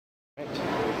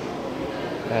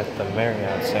at the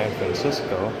Marriott San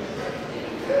Francisco.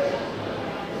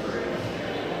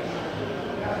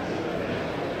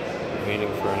 Waiting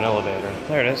for an elevator.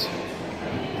 There it is.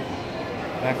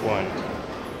 Back one.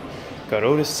 Got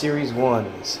Otis Series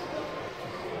 1s.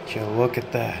 Would you look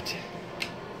at that?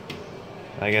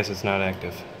 I guess it's not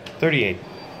active. 38.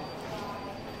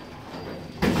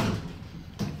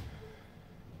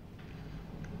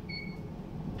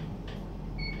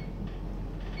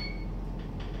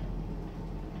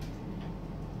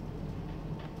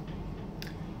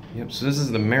 Yep, so this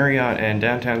is the Marriott in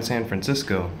downtown San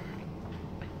Francisco.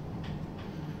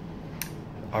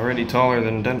 Already taller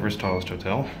than Denver's tallest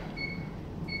hotel.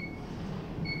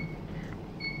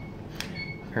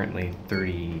 Apparently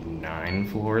 39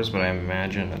 floors, but I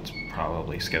imagine it's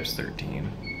probably skips 13.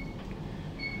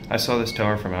 I saw this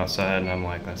tower from outside and I'm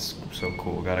like, that's so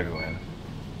cool, gotta go in.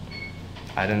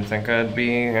 I didn't think I'd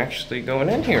be actually going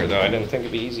in here though. I didn't think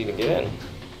it'd be easy to get in.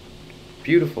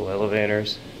 Beautiful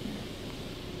elevators.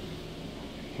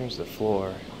 Here's the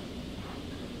floor.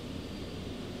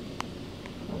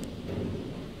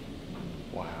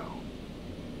 Wow.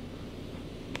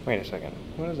 Wait a second.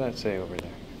 What does that say over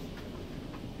there?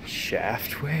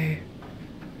 Shaftway?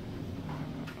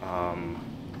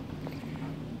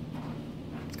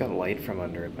 It's got light from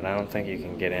under it, but I don't think you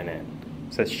can get in it.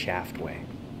 It says Shaftway.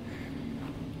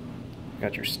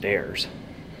 Got your stairs.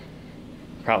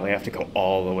 Probably have to go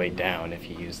all the way down if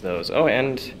you use those. Oh,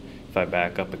 and if I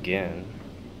back up again,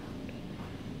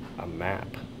 a map.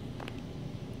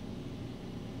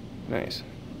 Nice.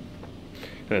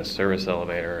 And the service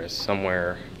elevator is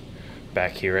somewhere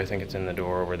back here. I think it's in the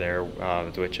door over there,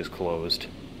 which is closed.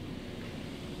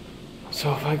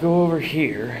 So if I go over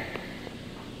here,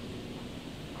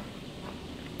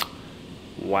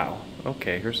 wow.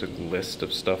 Okay, here's a list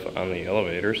of stuff on the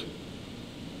elevators.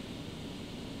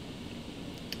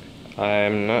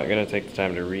 I'm not gonna take the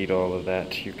time to read all of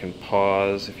that. You can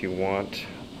pause if you want.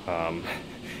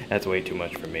 That's way too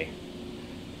much for me.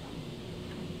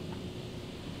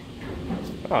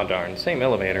 Oh darn, same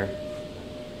elevator.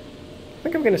 I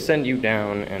think I'm gonna send you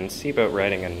down and see about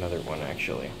writing another one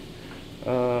actually.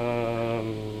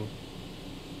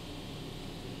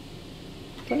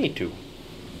 22.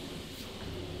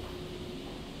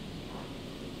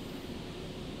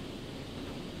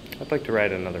 I'd like to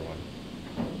write another one.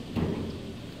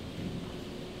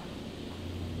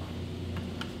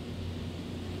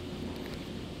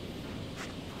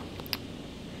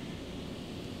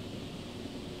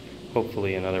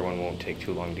 Hopefully another one won't take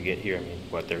too long to get here. I mean,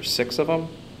 what, there's 6 of them?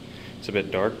 It's a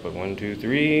bit dark, but 1, 2,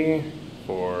 3,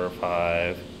 4,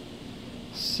 5,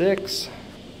 6.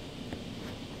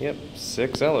 Yep,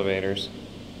 6 elevators.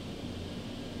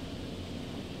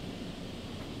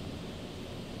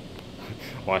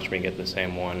 Watch me get the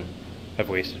same one. I've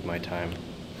wasted my time.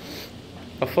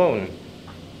 A phone.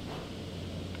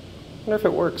 Wonder if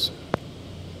it works.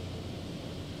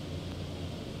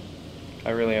 I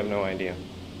really have no idea.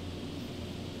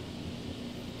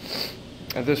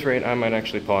 At this rate, I might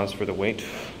actually pause for the wait.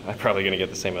 I'm probably gonna get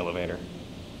the same elevator.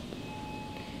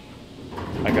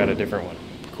 I got a different one.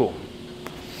 Cool.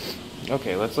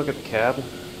 Okay, let's look at the cab.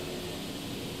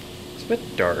 It's a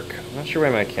bit dark. I'm not sure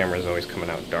why my camera's always coming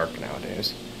out dark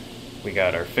nowadays. We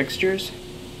got our fixtures.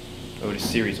 Otis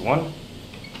Series 1.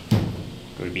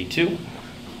 Go to B2.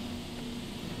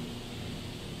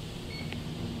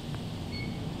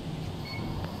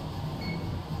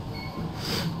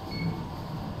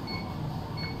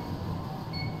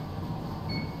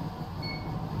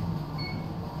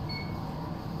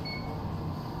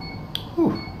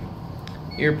 Whew.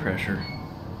 Ear pressure.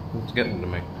 It's getting to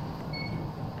me.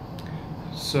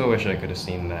 So wish I could have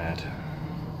seen that.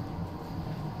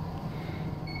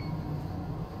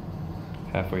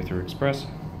 Halfway through Express.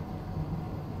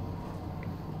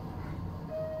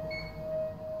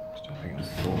 Stopping at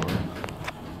 4.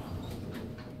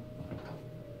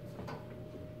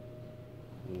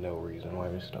 No reason why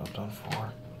we stopped on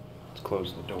 4. Let's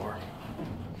close the door.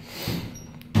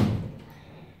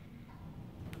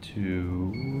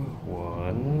 2,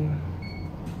 1,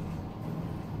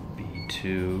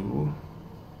 B2.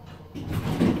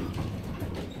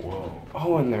 Whoa.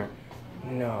 Oh, and they're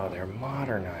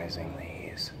modernizing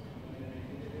these.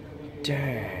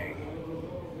 Dang.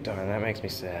 Darn, that makes me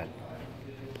sad.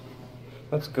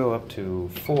 Let's go up to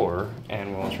 4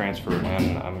 and we'll transfer,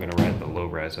 and I'm gonna ride the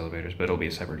low-rise elevators, but it'll be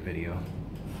a separate video.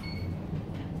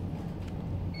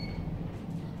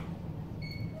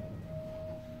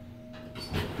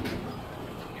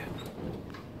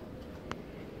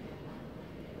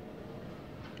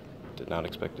 Did not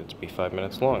expect it to be 5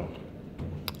 minutes long.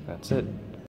 That's it.